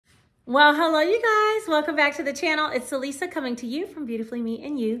Well, hello you guys. Welcome back to the channel. It's Celisa coming to you from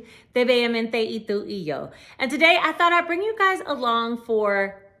Beautifullymeandyou. Beautifullymeandyou. And today I thought I'd bring you guys along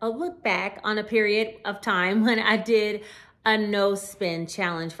for a look back on a period of time when I did a no spin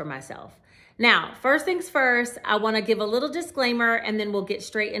challenge for myself. Now, first things first, I want to give a little disclaimer and then we'll get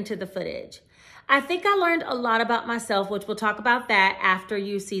straight into the footage. I think I learned a lot about myself, which we'll talk about that after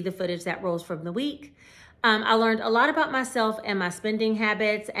you see the footage that rolls from the week. I learned a lot about myself and my spending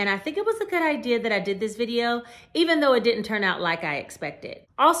habits, and I think it was a good idea that I did this video, even though it didn't turn out like I expected.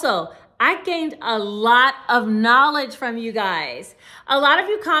 Also, I gained a lot of knowledge from you guys. A lot of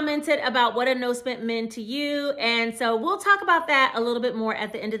you commented about what a no spend meant to you, and so we'll talk about that a little bit more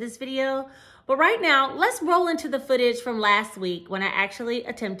at the end of this video. But right now, let's roll into the footage from last week when I actually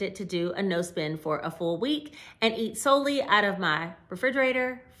attempted to do a no spend for a full week and eat solely out of my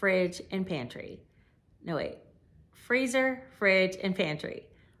refrigerator, fridge, and pantry. No, wait, freezer, fridge, and pantry.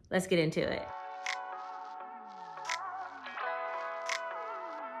 Let's get into it.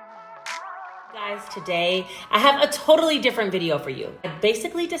 Guys, today I have a totally different video for you. I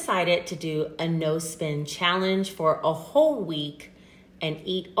basically decided to do a no spend challenge for a whole week and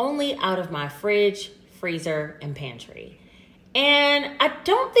eat only out of my fridge, freezer, and pantry. And I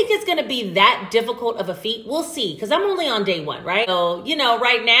don't think it's gonna be that difficult of a feat. We'll see, because I'm only on day one, right? So,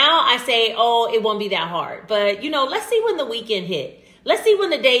 right now I say, oh, it won't be that hard. But, let's see when the weekend hit. Let's see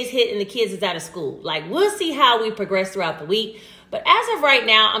when the days hit and the kids is out of school. Like, we'll see how we progress throughout the week. But as of right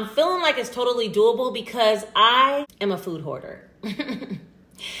now, I'm feeling like it's totally doable because I am a food hoarder.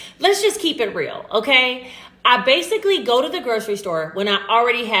 Let's just keep it real, okay? I basically go to the grocery store when I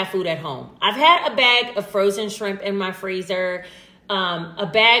already have food at home. I've had a bag of frozen shrimp in my freezer, a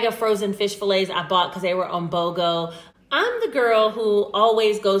bag of frozen fish fillets I bought because they were on BOGO. I'm the girl who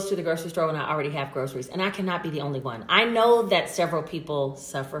always goes to the grocery store when I already have groceries, and I cannot be the only one. I know that several people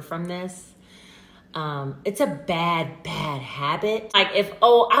suffer from this. It's a bad habit. Like if,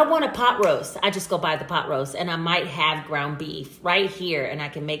 I want a pot roast, I just go buy the pot roast and I might have ground beef right here and I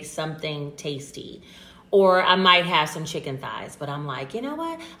can make something tasty. Or I might have some chicken thighs, but I'm like, you know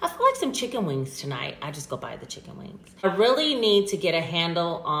what? I feel like some chicken wings tonight. I just go buy the chicken wings. I really need to get a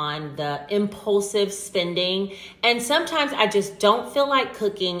handle on the impulsive spending. And sometimes I just don't feel like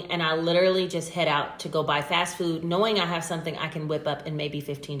cooking and I literally just head out to go buy fast food, knowing I have something I can whip up in maybe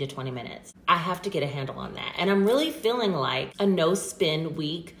 15 to 20 minutes. I have to get a handle on that. And I'm really feeling like a no spend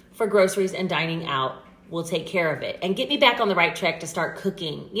week for groceries and dining out will take care of it and get me back on the right track to start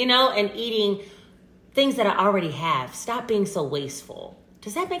cooking, and eating things that I already have. Stop being so wasteful.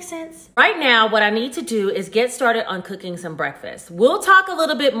 Does that make sense? Right now, what I need to do is get started on cooking some breakfast. We'll talk a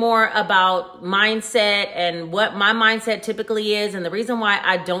little bit more about mindset and what my mindset typically is and the reason why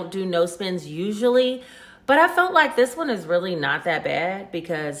I don't do no spends usually. But I felt like this one is really not that bad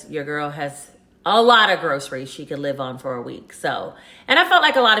because your girl has a lot of groceries she could live on for a week. And I felt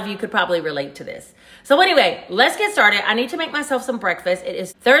like a lot of you could probably relate to this. So anyway, let's get started. I need to make myself some breakfast. It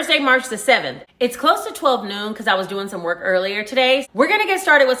is Thursday, March the 7th. It's close to 12 noon because I was doing some work earlier today. We're gonna get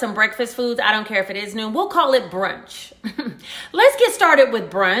started with some breakfast foods. I don't care if it is noon. We'll call it brunch. Let's get started with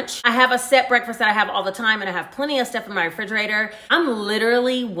brunch. I have a set breakfast that I have all the time and I have plenty of stuff in my refrigerator. I'm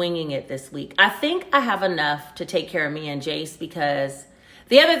literally winging it this week. I think I have enough to take care of me and Jace because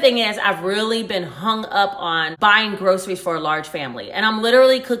the other thing is I've really been hung up on buying groceries for a large family. And I'm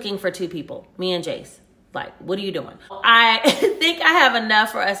literally cooking for 2 people, me and Jace. Like, what are you doing? I think I have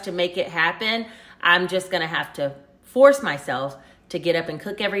enough for us to make it happen. I'm just going to have to force myself to get up and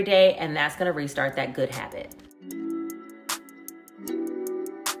cook every day. And that's going to restart that good habit.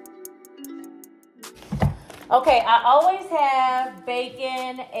 Okay, I always have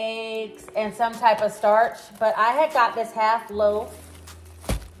bacon, eggs, and some type of starch. But I had got this half loaf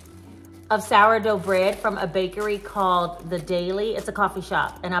of sourdough bread from a bakery called The Daily. It's a coffee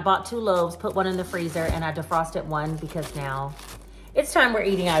shop. And I bought 2 loaves, put one in the freezer, and I defrosted one because now it's time we're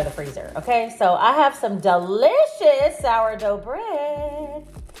eating out of the freezer, okay? So I have some delicious sourdough bread.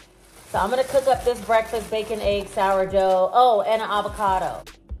 So I'm gonna cook up this breakfast, bacon, egg, sourdough, and an avocado.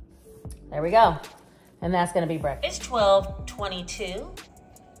 There we go. And that's gonna be breakfast. It's 12:22.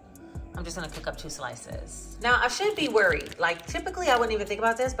 I'm just gonna cook up 2 slices. Now I should be worried. Like typically I wouldn't even think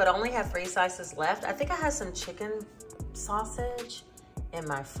about this, but I only have 3 slices left. I think I have some chicken sausage in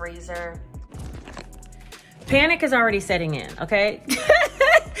my freezer. Panic is already setting in, okay?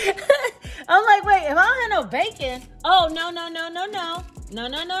 I'm like, wait, if I don't have no bacon, oh, no.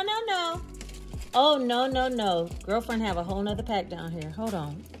 Oh, no. Girlfriend have a whole nother pack down here. Hold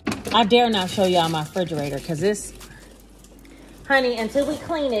on. I dare not show y'all my refrigerator because this, honey, until we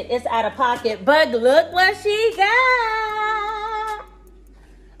clean it, it's out of pocket. But look what she got.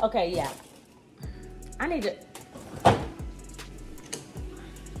 Okay, yeah. I need to...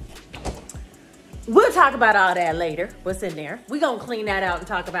 We'll talk about all that later. What's in there? We're gonna clean that out and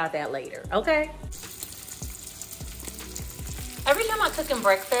talk about that later, okay? Every time I cook in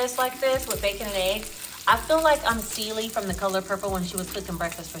breakfast like this with bacon and eggs, I feel like I'm Steely from The Color Purple when she was cooking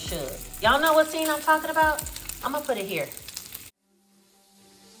breakfast for Suge. Y'all know what scene I'm talking about? I'm gonna put it here.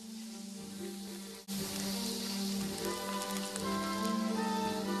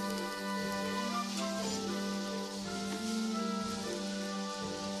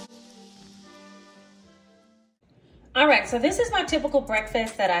 All right, so this is my typical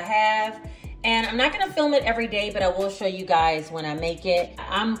breakfast that I have. And I'm not gonna film it every day, but I will show you guys when I make it.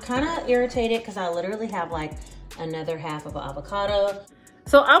 I'm kind of irritated because I literally have like another half of an avocado.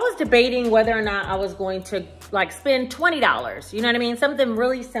 So I was debating whether or not I was going to like spend $20, you know what I mean? Something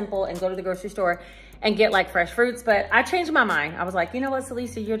really simple and go to the grocery store and get like fresh fruits, but I changed my mind. I was like, you know what,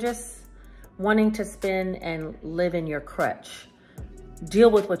 Celisa, you're just wanting to spend and live in your crutch. Deal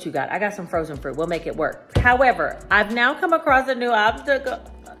with what you got. I got some frozen fruit, we'll make it work. However, I've now come across a new obstacle.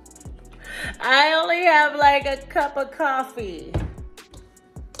 I only have like a cup of coffee.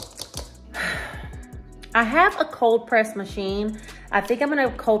 I have a cold press machine. I think I'm gonna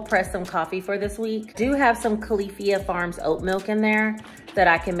cold press some coffee for this week. Do have some Califia Farms oat milk in there that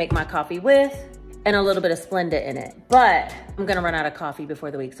I can make my coffee with and a little bit of Splenda in it. But I'm gonna run out of coffee before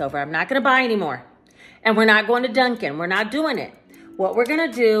the week's over. I'm not gonna buy any more. And we're not going to Dunkin', we're not doing it. What we're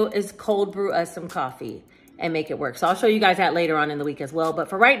gonna do is cold brew us some coffee and make it work. So I'll show you guys that later on in the week as well. But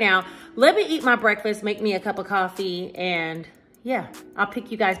for right now, let me eat my breakfast, make me a cup of coffee, and yeah, I'll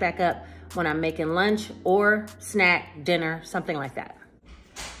pick you guys back up when I'm making lunch or snack, dinner, something like that.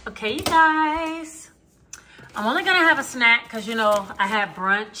 Okay, you guys, I'm only gonna have a snack because you know, I had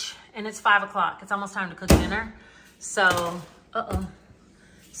brunch and it's 5 o'clock. It's almost time to cook dinner. So,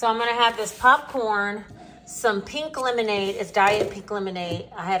 So I'm gonna have this popcorn, some pink lemonade. It's diet pink lemonade.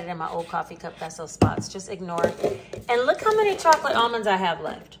 I had it in my old coffee cup. That's those spots. Just ignore it. And look how many chocolate almonds I have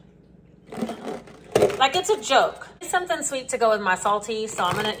left. Like it's a joke. Something sweet to go with my salty. So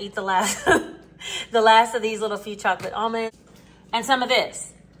I'm gonna eat the last, the last of these little few chocolate almonds and some of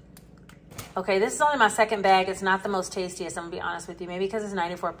this. Okay, this is only my second bag. It's not the most tastiest. I'm gonna be honest with you. Maybe because it's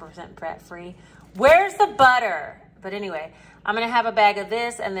 94% fat free. Where's the butter? But anyway, I'm gonna have a bag of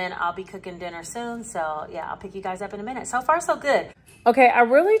this and then I'll be cooking dinner soon. So yeah, I'll pick you guys up in a minute. So far, so good. Okay, I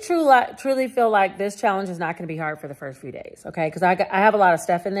really truly feel like this challenge is not gonna be hard for the first few days, okay? Because I have a lot of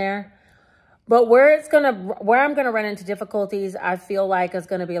stuff in there. But where I'm gonna run into difficulties, I feel like is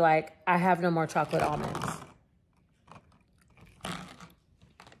gonna be like, I have no more chocolate almonds.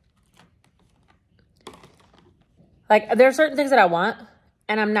 Like there are certain things that I want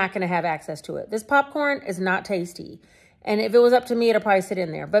and I'm not gonna have access to it. This popcorn is not tasty. And if it was up to me, it'd probably sit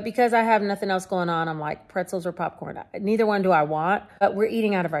in there. But because I have nothing else going on, I'm like pretzels or popcorn. Neither one do I want, but we're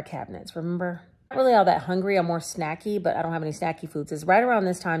eating out of our cabinets, remember? Not really all that hungry. I'm more snacky, but I don't have any snacky foods. It's right around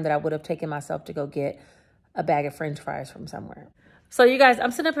this time that I would have taken myself to go get a bag of French fries from somewhere. So you guys,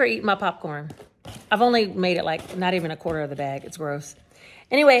 I'm sitting up here eating my popcorn. I've only made it like not even a quarter of the bag. It's gross.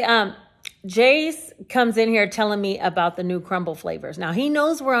 Anyway, Jace comes in here telling me about the new crumble flavors. Now he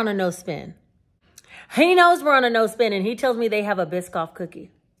knows we're on a no spin. He knows we're on a no spin and he tells me they have a Biscoff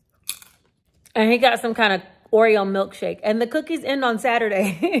cookie. And he got some kind of Oreo milkshake and the cookies end on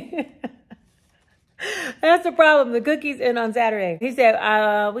Saturday. That's the problem. The cookies end on Saturday. He said,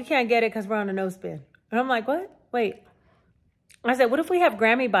 we can't get it because we're on a no spin. And I'm like, what? Wait. I said, what if we have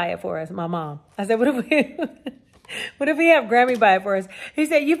Grammy buy it for us? My mom. I said, what if we have Grammy buy it for us? He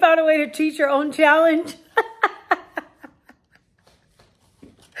said, you found a way to cheat your own challenge?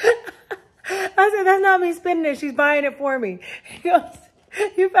 I said, that's not me spending it. She's buying it for me. He goes,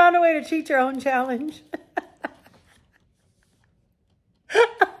 you found a way to cheat your own challenge.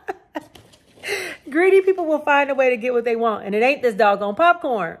 Greedy people will find a way to get what they want. And it ain't this doggone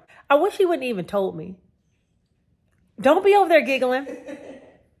popcorn. I wish he wouldn't even told me. Don't be over there giggling.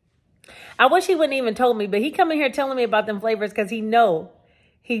 I wish he wouldn't even told me. But he come in here telling me about them flavors because he know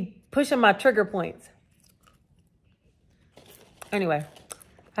he pushing my trigger points. Anyway.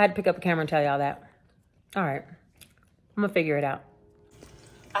 I had to pick up the camera and tell y'all that. All right, I'm gonna figure it out.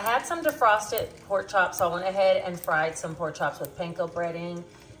 I had some defrosted pork chops, so I went ahead and fried some pork chops with panko breading.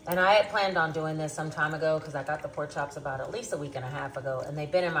 And I had planned on doing this some time ago because I got the pork chops about at least a week and a half ago and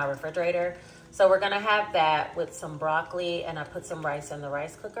they've been in my refrigerator. So we're gonna have that with some broccoli and I put some rice in the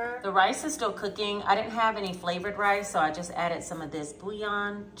rice cooker. The rice is still cooking. I didn't have any flavored rice, so I just added some of this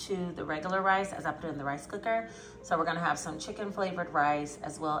bouillon to the regular rice as I put it in the rice cooker. So we're gonna have some chicken flavored rice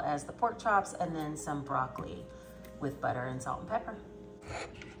as well as the pork chops and then some broccoli with butter and salt and pepper.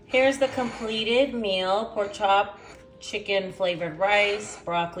 Here's the completed meal: pork chop, chicken flavored rice,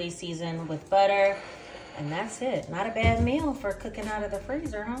 broccoli seasoned with butter, and that's it. Not a bad meal for cooking out of the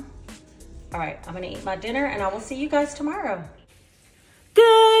freezer, huh? All right, I'm gonna eat my dinner and I will see you guys tomorrow.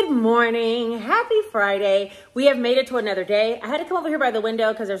 Good morning, happy Friday. We have made it to another day. I had to come over here by the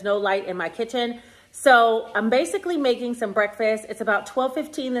window because there's no light in my kitchen. So I'm basically making some breakfast. It's about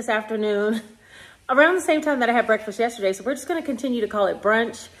 12:15 this afternoon, around the same time that I had breakfast yesterday. So we're just gonna continue to call it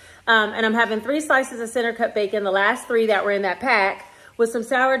brunch. And I'm having 3 slices of center cut bacon, the last 3 that were in that pack, with some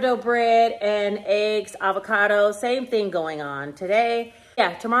sourdough bread and eggs, avocado, same thing going on today.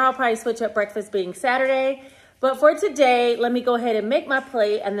 Yeah, tomorrow I'll probably switch up breakfast being Saturday. But for today, let me go ahead and make my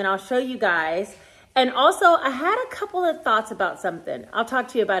plate and then I'll show you guys. And also, I had a couple of thoughts about something. I'll talk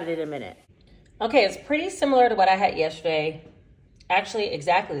to you about it in a minute. Okay, it's pretty similar to what I had yesterday. Actually,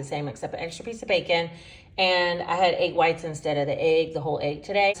 exactly the same, except an extra piece of bacon. And I had 8 whites instead of the egg, the whole egg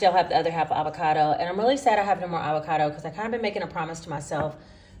today. Still have the other half avocado. And I'm really sad I have no more avocado because I kind of been making a promise to myself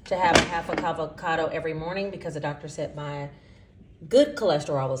to have a half of avocado every morning because the doctor said my good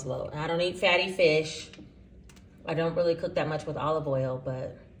cholesterol was low. And I don't eat fatty fish. I don't really cook that much with olive oil,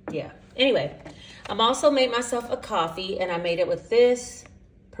 but yeah. Anyway, I'm also made myself a coffee and I made it with this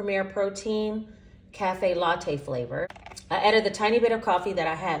Premier Protein cafe latte flavor. I added the tiny bit of coffee that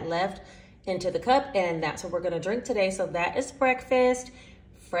I had left into the cup and that's what we're gonna drink today. So that is breakfast,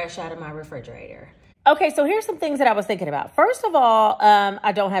 fresh out of my refrigerator. Okay, so here's some things that I was thinking about. First of all,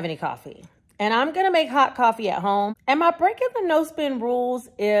 I don't have any coffee and I'm gonna make hot coffee at home. Am I breaking the no spin rules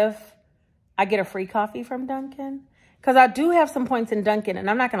if I get a free coffee from Dunkin'? Because I do have some points in Dunkin', and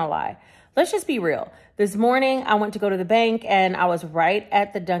I'm not going to lie. Let's just be real. This morning, I went to go to the bank, and I was right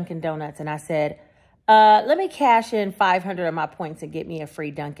at the Dunkin' Donuts, and I said, let me cash in 500 of my points and get me a free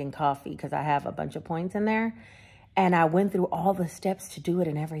Dunkin' coffee because I have a bunch of points in there. And I went through all the steps to do it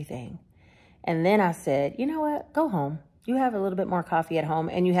and everything. And then I said, you know what? Go home. You have a little bit more coffee at home,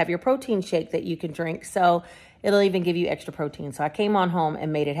 and you have your protein shake that you can drink. So it'll even give you extra protein. So I came on home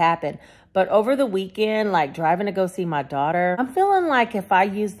and made it happen. But over the weekend, like driving to go see my daughter, I'm feeling like if I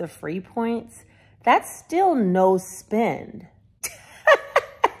use the free points, that's still no spend.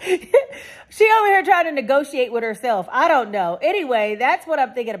 She over here trying to negotiate with herself. I don't know. Anyway, that's what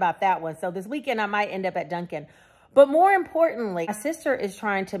I'm thinking about that one. So this weekend, I might end up at Dunkin'. But more importantly, my sister is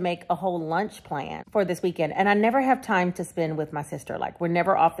trying to make a whole lunch plan for this weekend. And I never have time to spend with my sister. Like, we're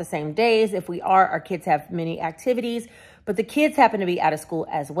never off the same days. If we are, our kids have many activities. But the kids happen to be out of school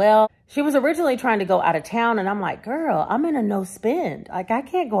as well. She was originally trying to go out of town. And I'm like, girl, I'm in a no spend. Like, I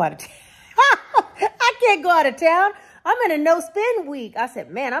can't go out of town. I can't go out of town. I'm in a no spend week. I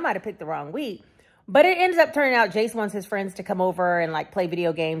said, man, I might have picked the wrong week. But it ends up turning out Jace wants his friends to come over and like play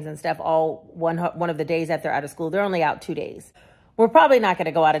video games and stuff all one of the days that they're out of school. They're only out 2 days. We're probably not going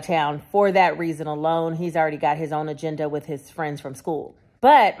to go out of town for that reason alone. He's already got his own agenda with his friends from school.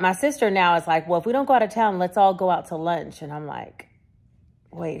 But my sister now is like, well, if we don't go out of town, let's all go out to lunch. And I'm like,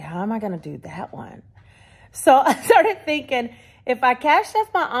 wait, how am I going to do that one? So I started thinking, if I cash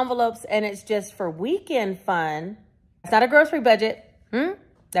off my envelopes and it's just for weekend fun, it's not a grocery budget.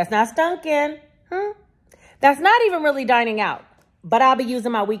 That's not stunking. That's not even really dining out, but I'll be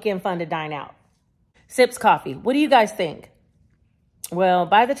using my weekend fund to dine out. Sips coffee. What do you guys think? Well,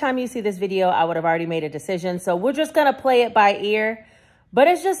 by the time you see this video, I would have already made a decision. So we're just going to play it by ear, but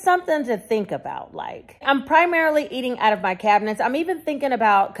it's just something to think about. Like, I'm primarily eating out of my cabinets. I'm even thinking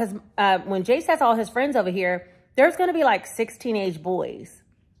about, because when Jace has all his friends over here, there's going to be like 6 teenage boys.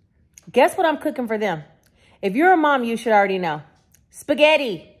 Guess what I'm cooking for them? If you're a mom, you should already know.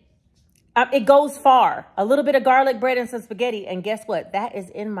 Spaghetti. It goes far. A little bit of garlic bread and some spaghetti. And guess what? That is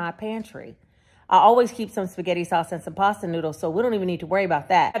in my pantry. I always keep some spaghetti sauce and some pasta noodles, so we don't even need to worry about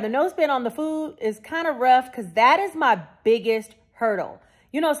that. And the no spend on the food is kind of rough because that is my biggest hurdle.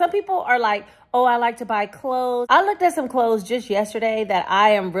 You know, some people are like, oh, I like to buy clothes. I looked at some clothes just yesterday that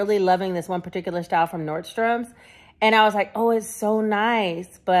I am really loving, this one particular style from Nordstrom's. And I was like, oh, it's so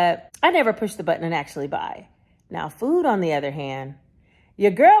nice. But I never pushed the button and actually buy. Now, food, on the other hand,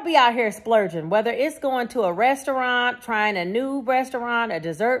 your girl be out here splurging, whether it's going to a restaurant, trying a new restaurant, a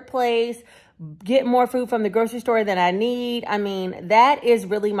dessert place, get more food from the grocery store than I need. I mean, that is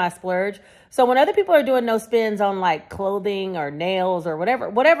really my splurge. So when other people are doing no spends on like clothing or nails or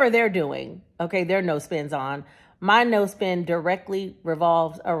whatever they're doing, okay, they're no spends on. My no spend directly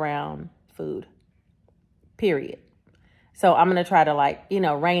revolves around food, period. So I'm going to try to like, you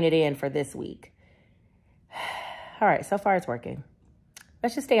know, rein it in for this week. All right, so far it's working.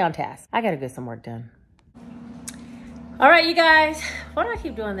 Let's just stay on task. I got to get some work done. All right, you guys, why do I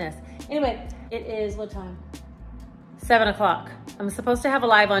keep doing this? Anyway, it is what time? 7 o'clock. I'm supposed to have a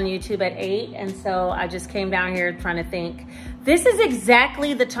live on YouTube at 8, and so I just came down here trying to think. This is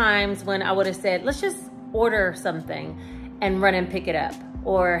exactly the times when I would have said, let's just order something and run and pick it up,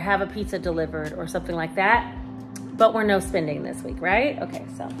 or have a pizza delivered or something like that. But we're no spending this week, right? Okay,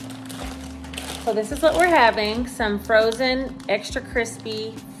 so this is what we're having. Some frozen, extra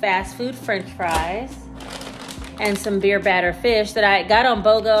crispy, fast food French fries, and some beer batter fish that I got on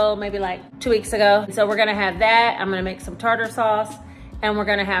BOGO maybe like 2 weeks ago. So we're gonna have that. I'm gonna make some tartar sauce, and we're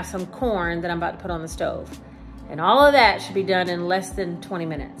gonna have some corn that I'm about to put on the stove. And all of that should be done in less than 20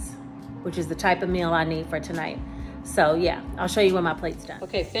 minutes, which is the type of meal I need for tonight. So yeah, I'll show you when my plate's done.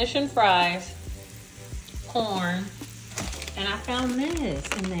 Okay, fish and fries, corn, and I found this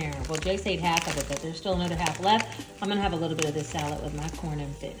in there. Well, Jace ate half of it, but there's still another half left. I'm gonna have a little bit of this salad with my corn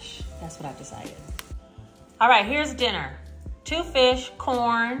and fish. That's what I've decided. All right, here's dinner. 2 fish,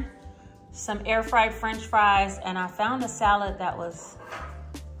 corn, some air fried French fries, and I found a salad that was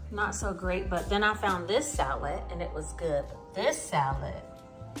not so great, but then I found this salad and it was good. But this salad,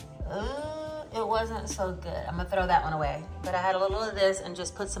 it wasn't so good. I'm gonna throw that one away. But I had a little of this and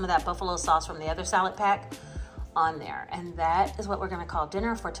just put some of that buffalo sauce from the other salad pack on there. And that is what we're gonna call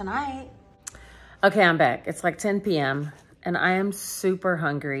dinner for tonight. Okay, I'm back. It's like 10 p.m. and I am super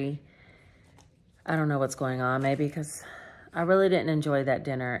hungry. I don't know what's going on, maybe because I really didn't enjoy that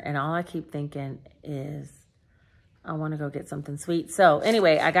dinner. And all I keep thinking is I wanna go get something sweet. So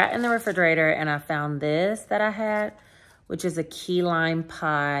anyway, I got in the refrigerator and I found this that I had, which is a key lime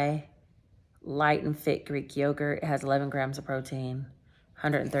pie, light and fit Greek yogurt. It has 11 grams of protein,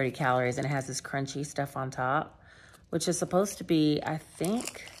 130 calories, and it has this crunchy stuff on top, which is supposed to be, I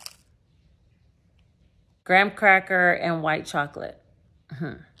think, graham cracker and white chocolate.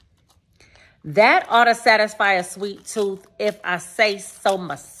 That ought to satisfy a sweet tooth if I say so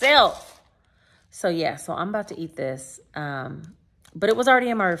myself. So yeah, so I'm about to eat this. But it was already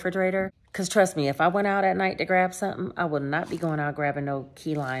in my refrigerator. Because trust me, if I went out at night to grab something, I would not be going out grabbing no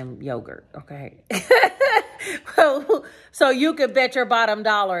key lime yogurt, okay? So you could bet your bottom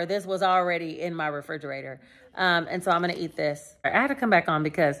dollar this was already in my refrigerator. And so I'm going to eat this. I had to come back on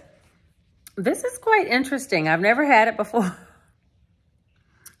because this is quite interesting. I've never had it before.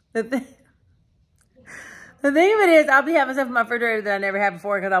 The thing of it is, I'll be having stuff in my refrigerator that I never had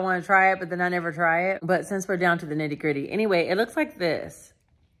before because I want to try it, but then I never try it. But since we're down to the nitty gritty. Anyway, it looks like this.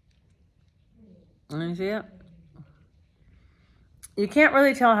 Let me see it. You can't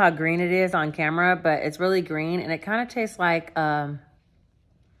really tell how green it is on camera, but it's really green. And it kind of tastes like a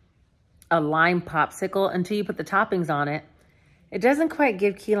lime popsicle until you put the toppings on it. It doesn't quite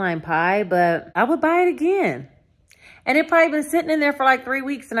give key lime pie, but I would buy it again. And it probably been sitting in there for like 3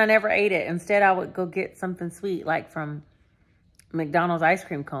 weeks and I never ate it. Instead, I would go get something sweet like from McDonald's ice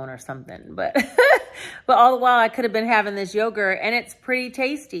cream cone or something. But, but all the while I could have been having this yogurt and it's pretty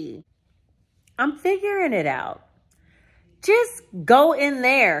tasty. I'm figuring it out. Just go in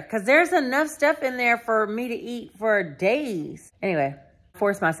there because there's enough stuff in there for me to eat for days. Anyway,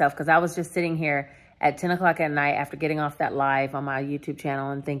 force myself because I was just sitting here at 10 o'clock at night after getting off that live on my YouTube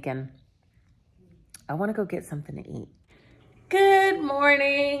channel and thinking, I want to go get something to eat. Good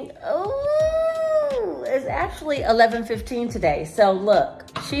morning. Oh, it's actually 11:15 today. So look,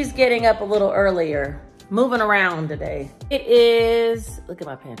 she's getting up a little earlier, moving around today. It is, look at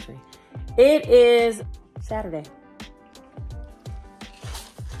my pantry. It is Saturday.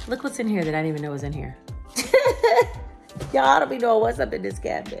 Look what's in here that I didn't even know was in here. Y'all ought to be knowing what's up in this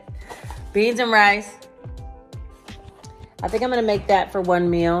cabinet. Beans and rice. I think I'm gonna make that for one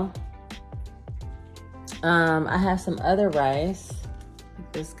meal. I have some other rice,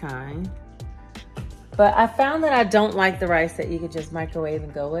 like this kind. But I found that I don't like the rice that you could just microwave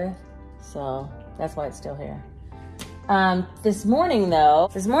and go with. So that's why it's still here. This morning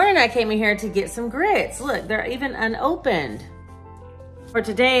I came in here to get some grits. Look, they're even unopened. For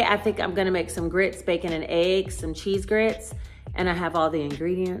today, I think I'm gonna make some grits, bacon and eggs, some cheese grits, and I have all the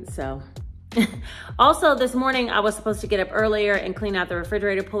ingredients, so. Also, this morning, I was supposed to get up earlier and clean out the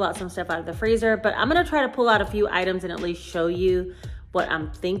refrigerator, pull out some stuff out of the freezer, but I'm gonna try to pull out a few items and at least show you what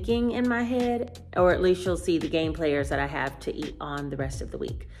I'm thinking in my head, or at least you'll see the game players that I have to eat on the rest of the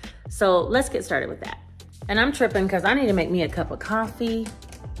week. So let's get started with that. And I'm tripping because I need to make me a cup of coffee.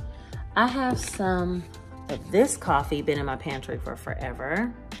 I have some of this coffee been in my pantry for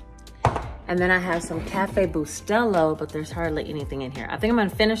forever. And then I have some Cafe Bustelo, but there's hardly anything in here. I think I'm gonna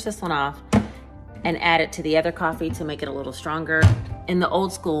finish this one off and add it to the other coffee to make it a little stronger in the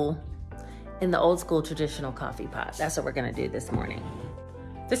old school traditional coffee pot. That's what we're gonna do this morning.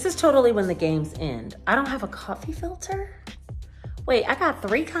 This is totally when the games end. I don't have a coffee filter. Wait, I got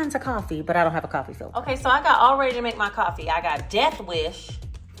 3 kinds of coffee, but I don't have a coffee filter. Okay, so I got all ready to make my coffee. I got Death Wish,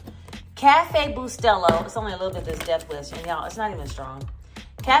 Cafe Bustelo. It's only a little bit of this Death Wish, and y'all, it's not even strong.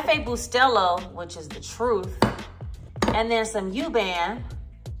 Cafe Bustelo, which is the truth, and then some U-Ban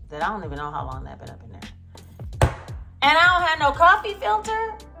that I don't even know how long that been up in there. And I don't have no coffee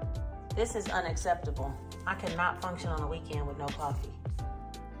filter. This is unacceptable. I cannot function on a weekend with no coffee.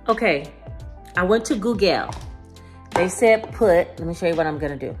 Okay, I went to Google. They said let me show you what I'm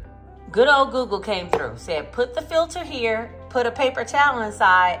gonna do. Good old Google came through. Said put the filter here, put a paper towel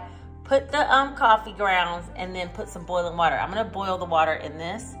inside, put the coffee grounds, and then put some boiling water. I'm gonna boil the water in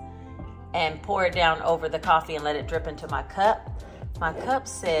this and pour it down over the coffee and let it drip into my cup. My cup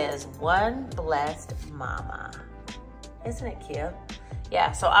says, One Blessed Mama. Isn't it cute?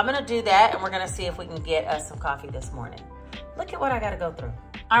 Yeah, so I'm gonna do that and we're gonna see if we can get us some coffee this morning. Look at what I gotta go through.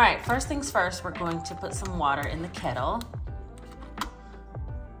 All right, first things first, we're going to put some water in the kettle.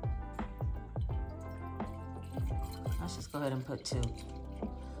 Let's just go ahead and put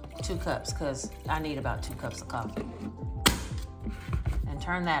two cups because I need about 2 cups of coffee. And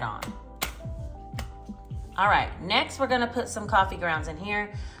turn that on. All right, next we're gonna put some coffee grounds in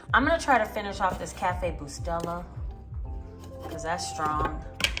here. I'm gonna try to finish off this Cafe Bustelo because that's strong.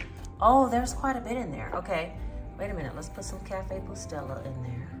 Oh, there's quite a bit in there. Okay, wait a minute, let's put some Cafe Bustelo in there.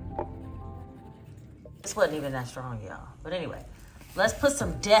 This wasn't even that strong, y'all. But anyway, let's put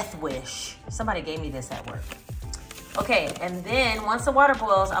some Death Wish. Somebody gave me this at work. Okay, and then once the water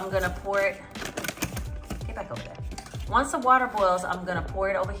boils, I'm gonna pour it, get back over there. Once the water boils, I'm gonna pour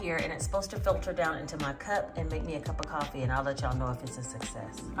it over here and it's supposed to filter down into my cup and make me a cup of coffee and I'll let y'all know if it's a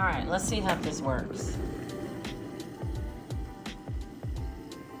success. All right, let's see how this works.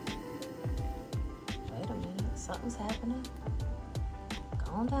 Wait a minute, something's happening.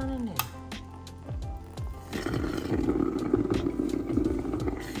 Go on down in there.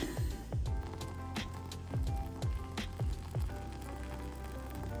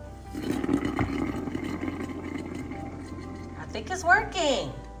 I think it's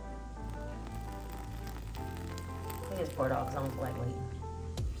working. I just poured it all because I don't feel like waiting.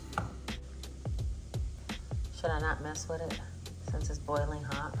 Should I not mess with it since it's boiling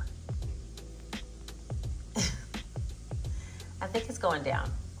hot? I think it's going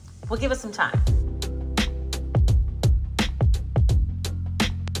down. We'll give it some time.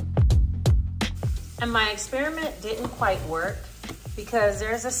 And my experiment didn't quite work because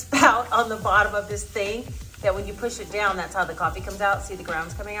there's a spout on the bottom of this thing that when you push it down, that's how the coffee comes out. See the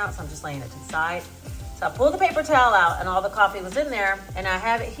grounds coming out? So I'm just laying it to the side. So I pulled the paper towel out and all the coffee was in there and I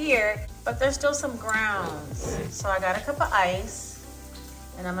have it here, but there's still some grounds. So I got a cup of ice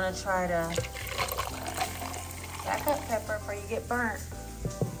and I'm gonna try to back up, Pepper, before you get burnt.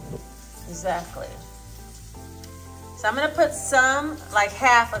 Exactly. So I'm gonna put some, like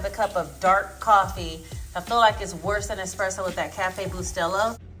half of the cup of dark coffee. I feel like it's worse than espresso with that Cafe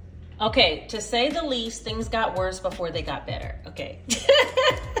Bustelo. Okay, to say the least, things got worse before they got better, okay.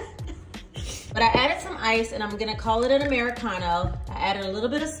 But I added some ice and I'm gonna call it an Americano. I added a little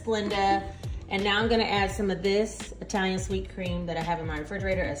bit of Splenda and now I'm gonna add some of this Italian sweet cream that I have in my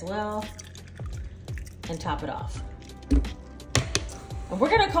refrigerator as well and top it off. And we're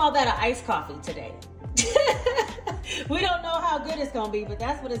gonna call that an iced coffee today. We don't know how good it's gonna be, but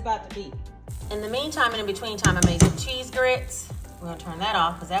that's what it's about to be. In the meantime, and in between time, I made some cheese grits. We're gonna turn that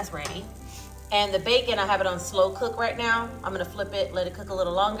off because that's ready. And the bacon, I have it on slow cook right now. I'm gonna flip it, let it cook a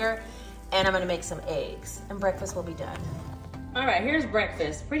little longer, and I'm gonna make some eggs, and breakfast will be done. All right, here's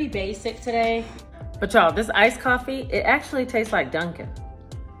breakfast. Pretty basic today. But y'all, this iced coffee, it actually tastes like Dunkin'.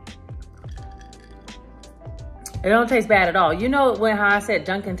 It don't taste bad at all. You know how I said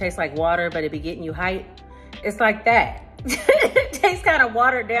Dunkin' tastes like water, but it be getting you hype? It's like that. It tastes kind of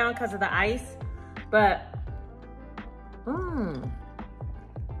watered down because of the ice, but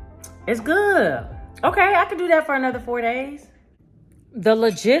it's good. Okay, I could do that for another 4 days. The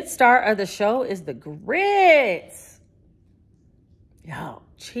legit star of the show is the grits. Yo,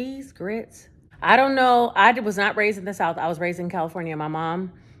 cheese grits. I don't know. I was not raised in the South. I was raised in California. My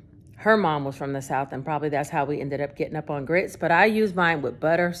mom, her mom was from the South, and probably that's how we ended up getting up on grits. But I use mine with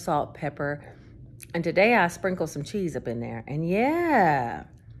butter, salt, pepper. And today I sprinkled some cheese up in there. And yeah,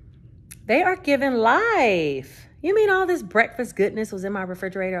 they are giving life. You mean all this breakfast goodness was in my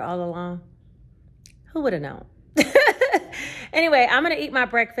refrigerator all along? Who would have known? Anyway, I'm going to eat my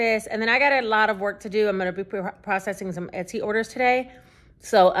breakfast. And then I got a lot of work to do. I'm going to be processing some Etsy orders today.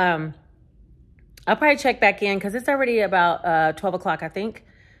 So I'll probably check back in because it's already about 12 o'clock, I think.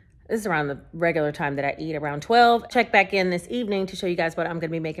 This is around the regular time that I eat, around 12. Check back in this evening to show you guys what I'm going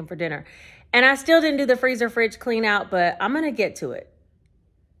to be making for dinner. And I still didn't do the freezer fridge clean out, but I'm going to get to it.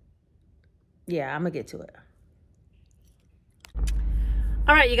 Yeah, I'm going to get to it.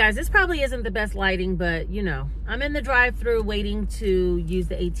 All right, you guys, this probably isn't the best lighting, but you know, I'm in the drive-thru waiting to use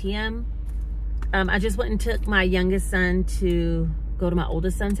the ATM. I just went and took my youngest son to go to my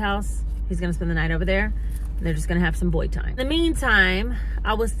oldest son's house. He's going to spend the night over there. They're just going to have some boy time. In the meantime,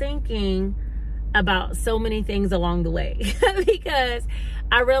 I was thinking about so many things along the way because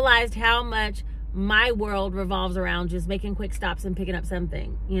I realized how much my world revolves around just making quick stops and picking up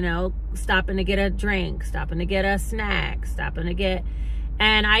something, you know, stopping to get a drink, stopping to get a snack, stopping to get,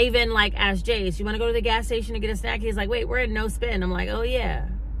 and I even like asked Jace, you want to go to the gas station to get a snack? He's like, wait, we're in no spin. I'm like, oh yeah,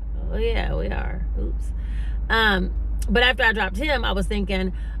 we are. Oops. But after I dropped him, I was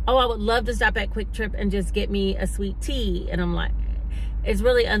thinking, oh, I would love to stop at Quick Trip and just get me a sweet tea. And I'm like, it's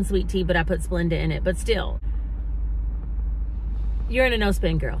really unsweet tea, but I put Splenda in it. But still, you're in a no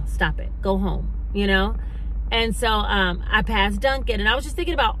spin, girl. Stop it. Go home, you know? And so I passed Dunkin', and I was just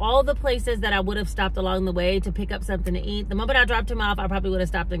thinking about all the places that I would have stopped along the way to pick up something to eat. The moment I dropped him off, I probably would have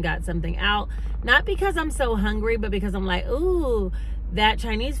stopped and got something out. Not because I'm so hungry, but because I'm like, ooh, that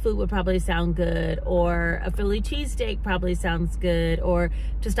Chinese food would probably sound good, or a Philly cheesesteak probably sounds good, or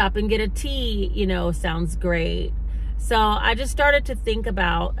to stop and get a tea, you know, sounds great. So I just started to think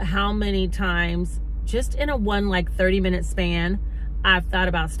about how many times, just in a 30-minute span, I've thought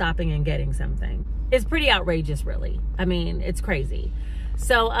about stopping and getting something. It's pretty outrageous, really. I mean, it's crazy.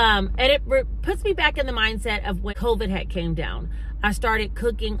 So, and it puts me back in the mindset of when COVID had came down. I started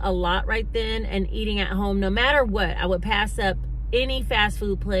cooking a lot right then and eating at home. No matter what, I would pass up any fast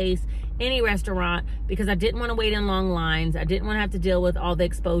food place, any restaurant, because I didn't want to wait in long lines. I didn't want to have to deal with all the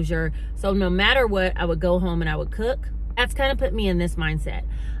exposure. So no matter what, I would go home and I would cook. That's kind of put me in this mindset.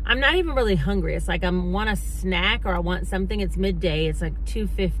 I'm not even really hungry. It's like I want a snack or I want something. It's midday. It's like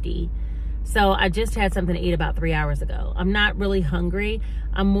 2:50. So I just had something to eat about 3 hours ago. I'm not really hungry.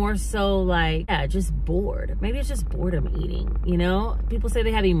 I'm more so like, yeah, just bored. Maybe it's just boredom eating, you know? People say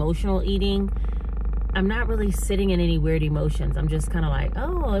they have emotional eating. I'm not really sitting in any weird emotions. I'm just kind of like,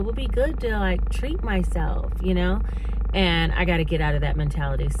 oh, it would be good to like treat myself, you know? And I got to get out of that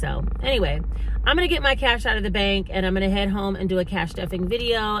mentality. So anyway, I'm going to get my cash out of the bank and I'm going to head home and do a cash stuffing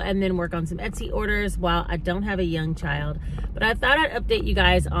video and then work on some Etsy orders while I don't have a young child. But I thought I'd update you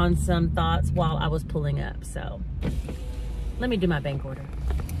guys on some thoughts while I was pulling up. So let me do my bank order.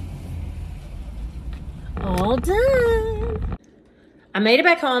 All done. I made it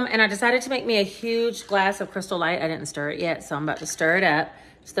back home and I decided to make me a huge glass of Crystal Light. I didn't stir it yet, so I'm about to stir it up.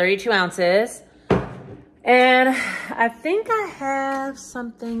 It's 32 ounces. And I think I have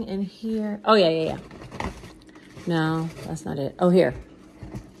something in here. Oh, yeah. No, that's not it. Oh, here.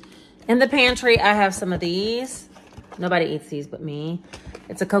 In the pantry, I have some of these. Nobody eats these but me.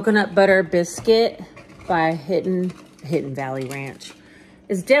 It's a coconut butter biscuit by Hidden Valley Ranch.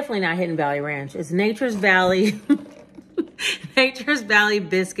 It's definitely not Hidden Valley Ranch. It's Nature's Valley. Nature's Valley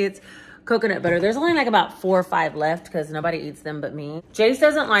biscuits, coconut butter. There's only like about 4 or 5 left because nobody eats them but me. Jace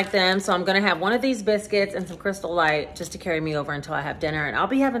doesn't like them, so I'm gonna have one of these biscuits and some Crystal Light just to carry me over until I have dinner. And I'll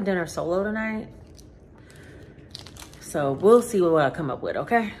be having dinner solo tonight. So we'll see what I come up with,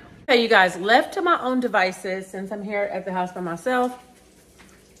 okay? Okay, you guys, left to my own devices, since I'm here at the house by myself,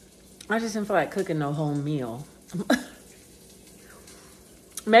 I just didn't feel like cooking no home meal.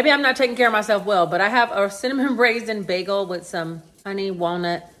 Maybe I'm not taking care of myself well, but I have a cinnamon raisin bagel with some honey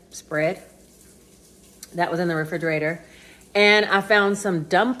walnut spread. That was in the refrigerator. And I found some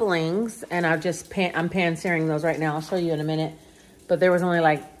dumplings and I'm pan-searing those right now. I'll show you in a minute. But there was only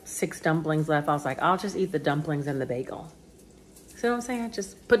like 6 dumplings left. I was like, I'll just eat the dumplings and the bagel. See what I'm saying?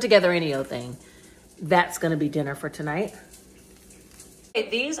 Just put together any old thing. That's gonna be dinner for tonight. Okay,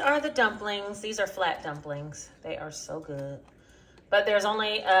 these are the dumplings. These are flat dumplings. They are so good. But there's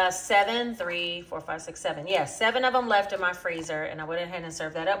only 7, 3, 4, 5, 6, 7. Yeah, 7 of them left in my freezer. And I went ahead and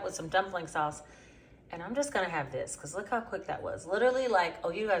served that up with some dumpling sauce. And I'm just going to have this because look how quick that was. Literally like, oh,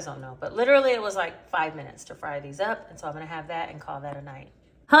 you guys don't know. But literally it was like 5 minutes to fry these up. And so I'm going to have that and call that a night.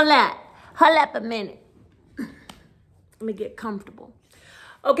 Hold up a minute. Let me get comfortable.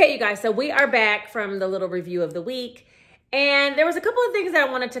 Okay, you guys. So we are back from the little review of the week. And there was a couple of things that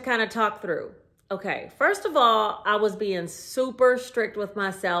I wanted to kind of talk through. Okay, first of all, I was being super strict with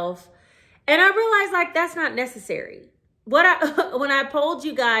myself and I realized like that's not necessary. When I polled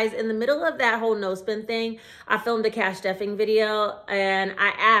you guys in the middle of that whole no spin thing, I filmed a cash stuffing video and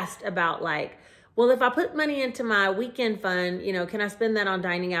I asked about like, well, if I put money into my weekend fund, you know, can I spend that on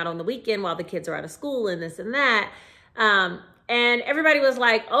dining out on the weekend while the kids are out of school and this and that? And everybody was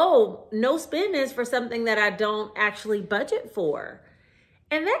like, oh, no spend is for something that I don't actually budget for.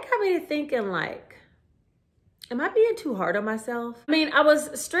 And that got me to thinking, like, am I being too hard on myself? I mean, I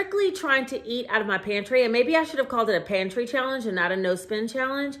was strictly trying to eat out of my pantry, and maybe I should have called it a pantry challenge and not a no spend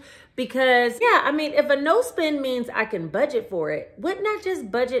challenge. Because yeah, I mean, if a no spend means I can budget for it, wouldn't I just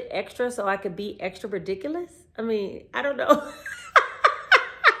budget extra so I could be extra ridiculous? I mean, I don't know.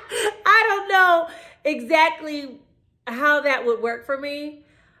 I don't know exactly how that would work for me.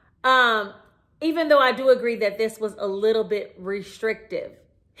 Even though I do agree that this was a little bit restrictive.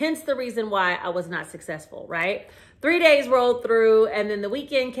 Hence the reason why I was not successful, right? 3 days rolled through, and then the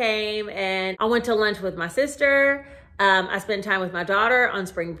weekend came, and I went to lunch with my sister. I spent time with my daughter on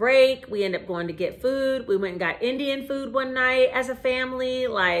spring break. We ended up going to get food. We went and got Indian food one night as a family.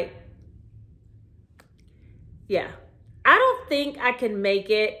 Like, yeah. I don't think I can make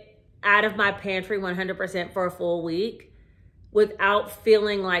it out of my pantry 100% for a full week without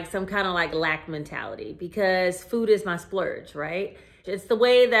feeling like some kind of like lack mentality, because food is my splurge, right? It's the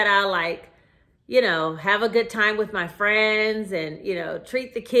way that I like, you know, have a good time with my friends and, you know,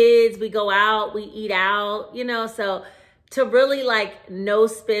 treat the kids. We go out, we eat out, you know, so to really like no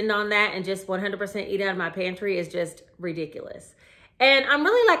spend on that and just 100% eat out of my pantry is just ridiculous. And I'm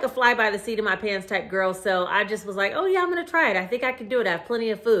really like a fly by the seat of my pants type girl. So I just was like, oh yeah, I'm going to try it. I think I can do it. I have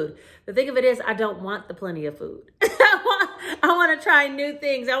plenty of food. The thing of it is, I don't want the plenty of food. I want to try new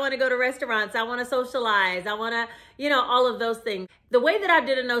things. I want to go to restaurants. I want to socialize. I want to, you know, all of those things. The way that I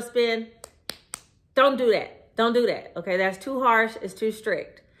did a no spend, don't do that. Don't do that. Okay. That's too harsh. It's too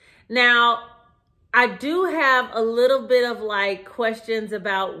strict. Now, I do have a little bit of like questions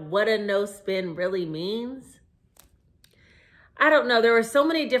about what a no spend really means. I don't know. There were so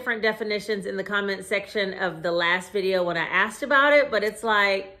many different definitions in the comment section of the last video when I asked about it, but it's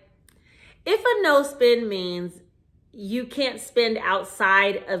like, if a no spend means you can't spend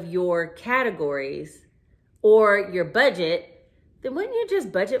outside of your categories or your budget, then wouldn't you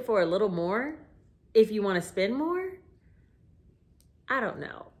just budget for a little more if you want to spend more? I don't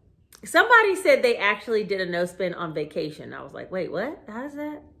know. Somebody said they actually did a no spend on vacation. I was like, wait, what? How is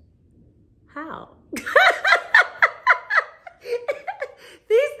that? How?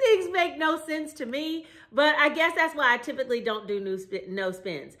 These things make no sense to me, but I guess that's why I typically don't do no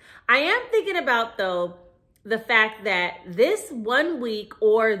spends. I am thinking about, though, the fact that this 1 week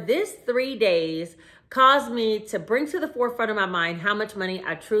or this 3 days caused me to bring to the forefront of my mind how much money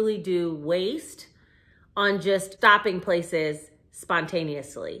I truly do waste on just stopping places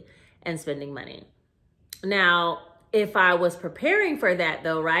spontaneously and spending money. Now, if I was preparing for that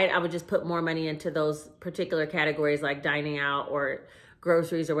though, right, I would just put more money into those particular categories like dining out or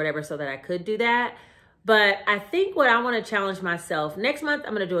groceries or whatever so that I could do that. But I think what I want to challenge myself next month,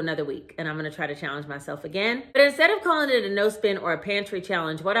 I'm going to do another week and I'm going to try to challenge myself again. But instead of calling it a no spend or a pantry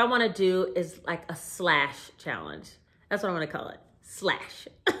challenge, what I want to do is like a slash challenge. That's what I'm going to call it. Slash.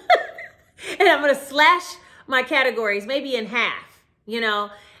 And I'm going to slash my categories maybe in half, you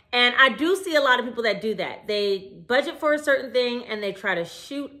know. And I do see a lot of people that do that. They budget for a certain thing and they try to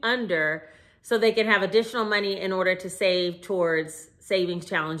shoot under so they can have additional money in order to save towards savings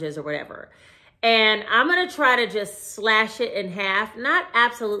challenges or whatever. And I'm going to try to just slash it in half, not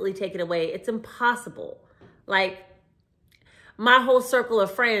absolutely take it away. It's impossible. Like, my whole circle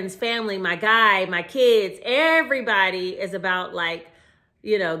of friends, family, my guy, my kids, everybody is about like,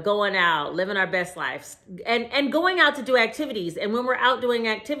 you know, going out, living our best lives and going out to do activities. And when we're out doing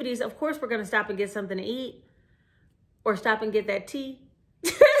activities, of course, we're going to stop and get something to eat or stop and get that tea.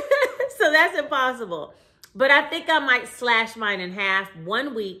 So that's impossible. But I think I might slash mine in half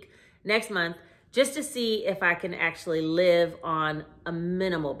 1 week next month just to see if I can actually live on a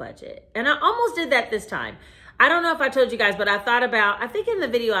minimal budget. And I almost did that this time. I don't know if I told you guys, but I think in the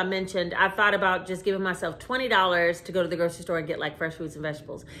video I mentioned, I thought about just giving myself $20 to go to the grocery store and get like fresh fruits and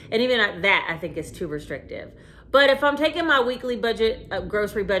vegetables. And even at that, I think is too restrictive. But if I'm taking my weekly budget,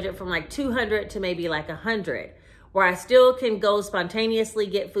 grocery budget from like 200 to maybe like 100, where I still can go spontaneously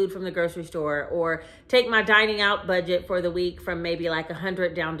get food from the grocery store, or take my dining out budget for the week from maybe like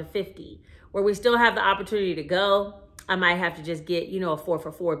 100 down to 50, where we still have the opportunity to go, I might have to just get, you know, a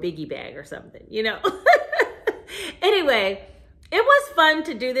 4-for-4 biggie bag or something, you know? Anyway, it was fun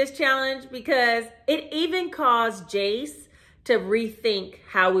to do this challenge because it even caused Jace to rethink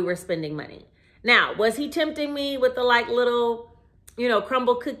how we were spending money. Now, was he tempting me with the like little, you know,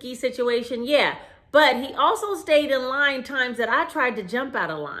 crumble cookie situation? Yeah. But he also stayed in line times that I tried to jump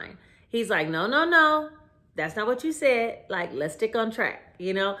out of line. He's like, no, that's not what you said. Like, let's stick on track,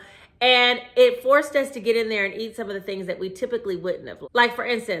 you know? And it forced us to get in there and eat some of the things that we typically wouldn't have. Like, for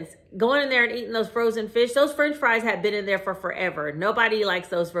instance, going in there and eating those frozen fish. Those French fries had been in there for forever. Nobody likes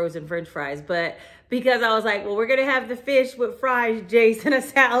those frozen French fries. But because I was like, well, we're going to have the fish with fries, Jace, and a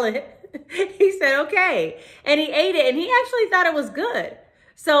salad. He said, okay. And he ate it, and he actually thought it was good.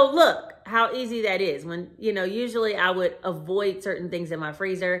 So look how easy that is. When, you know, usually I would avoid certain things in my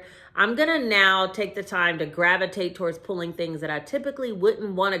freezer. I'm going to now take the time to gravitate towards pulling things that I typically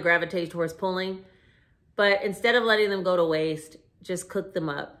wouldn't want to gravitate towards pulling. But instead of letting them go to waste, just cook them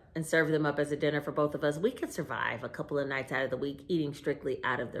up and serve them up as a dinner for both of us. We could survive a couple of nights out of the week eating strictly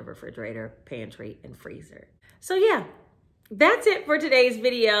out of the refrigerator, pantry, and freezer. So yeah, that's it for today's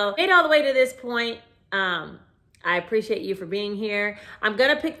video. Made all the way to this point. I appreciate you for being here. I'm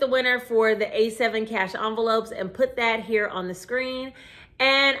gonna pick the winner for the A7 cash envelopes and put that here on the screen.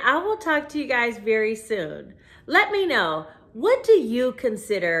 And I will talk to you guys very soon. Let me know, what do you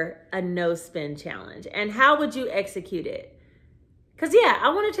consider a no spin challenge and how would you execute it? Because yeah, I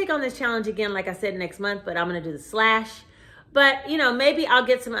want to take on this challenge again, like I said, next month, but I'm going to do the slash. But, you know, maybe I'll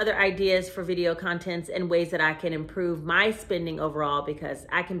get some other ideas for video contents and ways that I can improve my spending overall, because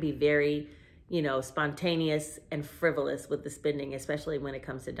I can be very, you know, spontaneous and frivolous with the spending, especially when it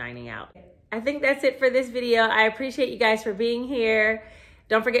comes to dining out. I think that's it for this video. I appreciate you guys for being here.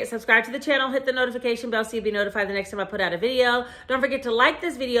 Don't forget, subscribe to the channel, hit the notification bell so you'll be notified the next time I put out a video. Don't forget to like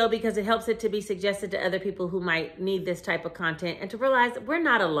this video because it helps it to be suggested to other people who might need this type of content, and to realize that we're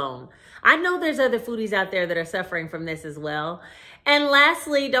not alone. I know there's other foodies out there that are suffering from this as well. And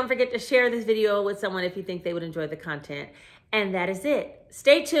lastly, don't forget to share this video with someone if you think they would enjoy the content. And that is it.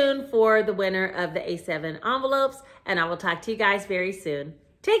 Stay tuned for the winner of the A7 envelopes, and I will talk to you guys very soon.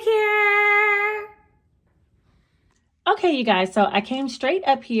 Take care. Okay, you guys, so I came straight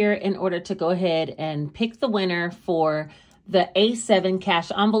up here in order to go ahead and pick the winner for the A7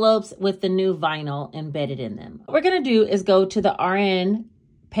 cash envelopes with the new vinyl embedded in them. What we're going to do is go to the RN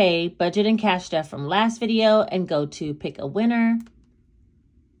Pay budget and cash stuff from last video and go to pick a winner.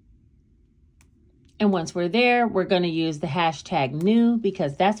 And once we're there, we're going to use the hashtag new,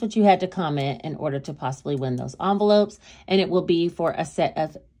 because that's what you had to comment in order to possibly win those envelopes. And it will be for a set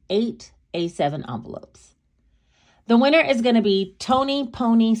of 8 A7 envelopes. The winner is going to be Tony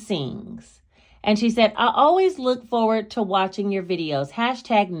Pony Sings. And she said, I always look forward to watching your videos.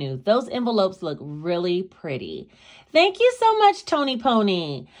 Hashtag new. Those envelopes look really pretty. Thank you so much, Tony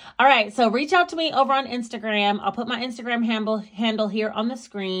Pony. All right, so reach out to me over on Instagram. I'll put my Instagram handle here on the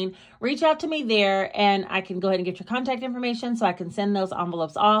screen. Reach out to me there, and I can go ahead and get your contact information so I can send those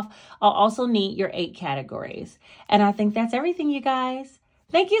envelopes off. I'll also need your 8 categories. And I think that's everything, you guys.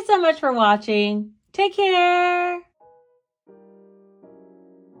 Thank you so much for watching. Take care.